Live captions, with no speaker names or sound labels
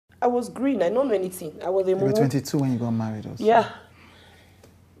I was green. I don't know anything. I was a You were mumu. 22 when you got married also. Yeah.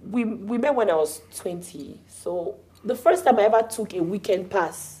 We met when I was 20. So the first time I ever took a weekend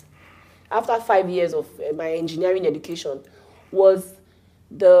pass after 5 years of my engineering education was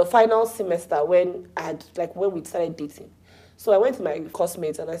the final semester when we started dating. So I went to my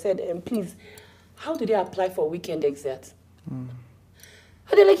classmates and I said, please, how do they apply for weekend exit? And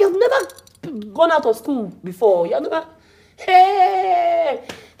they're like, you've never gone out of school before. You've never, hey!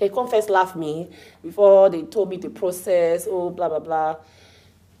 They come first laugh me before they told me the process, blah, blah, blah.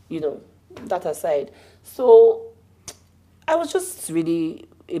 You know, that aside. So I was just really,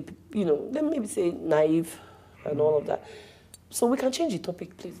 let me maybe say naive and all of that. So we can change the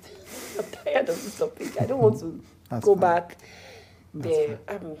topic, please. I'm tired of this topic. I don't want to go back there.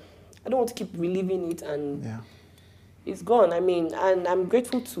 I don't want to keep reliving it, and it's gone. I mean, and I'm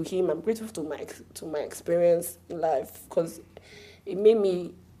grateful to him. I'm grateful to my experience in life, because it made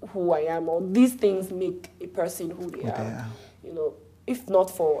me who I am. Or these things make a person who they are. You know, if not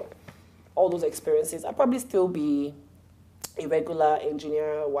for all those experiences, I'd probably still be a regular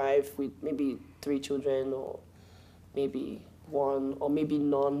engineer wife with maybe 3 children, or maybe 1, or maybe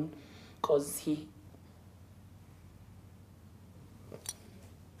none, because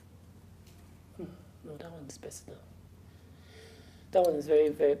no, that one is personal. That one is very,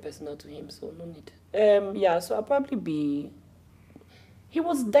 very personal to him, so no need. So I'll probably be... He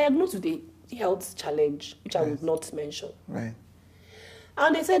was diagnosed with a health challenge, which I would not mention. Right.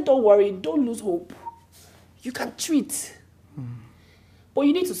 And they said, don't worry, don't lose hope. You can treat. But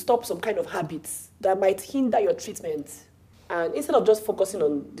you need to stop some kind of habits that might hinder your treatment. And instead of just focusing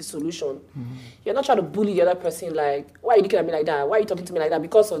on the solution, you're not trying to bully the other person like, why are you looking at me like that? Why are you talking to me like that?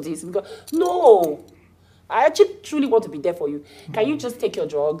 Because of this. No. I actually truly want to be there for you. Can you just take your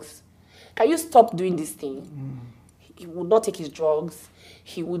drugs? Can you stop doing this thing? He would not take his drugs.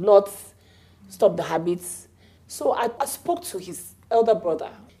 He would not stop the habits. So I spoke to his elder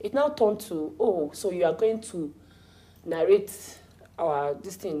brother. It now turned to, so you are going to narrate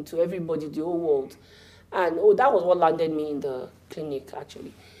this thing to everybody, the whole world. And that was what landed me in the clinic,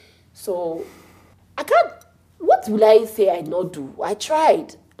 actually. So what will I say I did not do? I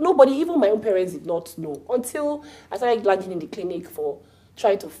tried. Nobody, even my own parents, did not know until I started landing in the clinic for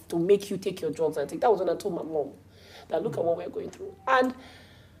trying to make you take your drugs and take. That was when I told my mom that look at what we're going through. And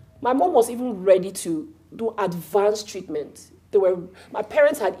my mom was even ready to do advanced treatment. My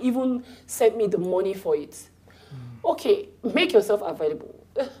parents had even sent me the money for it. Okay, make yourself available.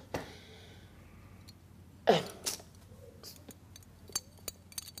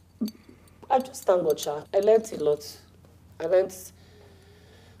 I just thank God, Sha. I learned a lot. I learned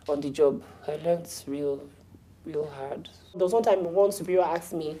on the job. I learned real hard. There was one time one superior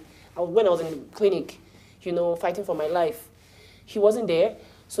asked me, when I was in the clinic, fighting for my life. He wasn't there,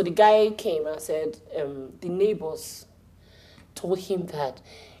 so the guy came and said, the neighbors told him that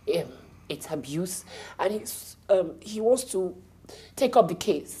it's abuse, and he wants to take up the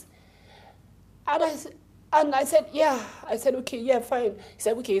case. And I said, yeah. I said, okay, yeah, fine. He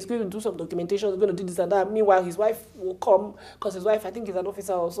said, okay, he's going to do some documentation, he's going to do this and that. Meanwhile, his wife will come, because his wife, I think, is an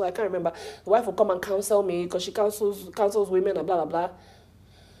officer also, I can't remember. The wife will come and counsel me, because she counsels women and blah, blah, blah.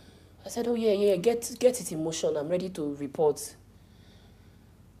 I said, oh, yeah, get it in motion. I'm ready to report.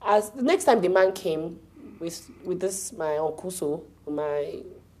 As the next time the man came with this, my uncle, my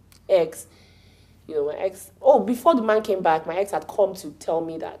ex, my ex, before the man came back, my ex had come to tell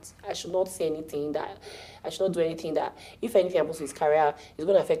me that I should not say anything, that I should not do anything, that if anything happens to his career, it's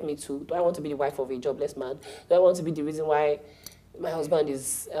going to affect me too. Do I want to be the wife of a jobless man? Do I want to be the reason why my husband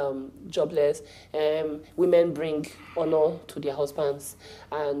is jobless? Women bring honor to their husbands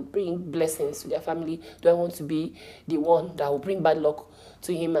and bring blessings to their family. Do I want to be the one that will bring bad luck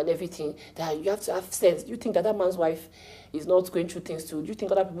to him and everything? That you have to have sense. You think that man's wife is not going through things too? Do you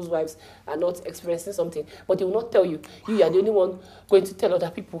think other people's wives are not experiencing something? But they will not tell you. You are the only one going to tell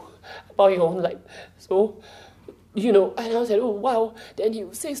other people about your own life. So, and I said, oh, wow. Then he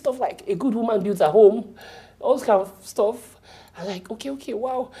would say stuff like, a good woman builds a home, all this kind of stuff. I'm like, okay,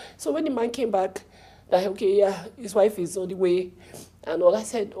 wow. So when the man came back, like, okay, yeah, his wife is on the way. And all, I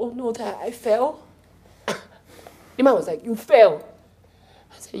said, oh, no, that I fell. The man was like, you fell?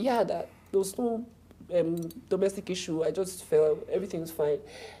 I said, yeah, that there was no domestic issue. I just fell. Everything's fine.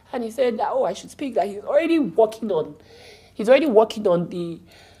 And he said that, I should speak, that he's already working on the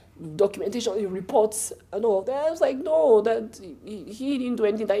documentation, the reports and all of that. I was like, no, that he didn't do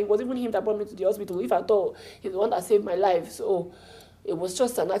anything, that it wasn't even him that brought me to the hospital. If at all, he's the one that saved my life. So it was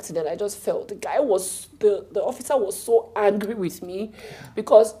just an accident. I just felt the officer was so angry with me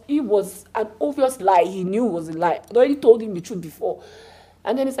because it was an obvious lie. He knew it was a lie. I'd already told him the truth before.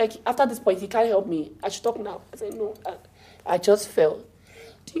 And then it's like, after this point, he can't help me. I should talk now. I said, no, I just fell.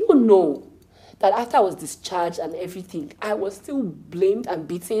 Do you know that after I was discharged and everything, I was still blamed and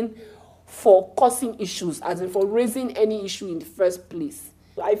beaten for causing issues, as in for raising any issue in the first place?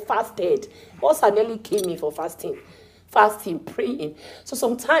 I fasted. Also, nearly came in for fasting, praying. So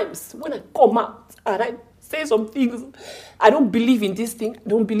sometimes when I come out and I say some things, I don't believe in this thing, I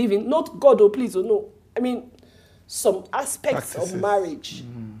don't believe in, not God, please, no. I mean, some aspects of marriage,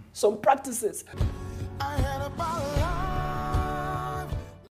 some practices. I had a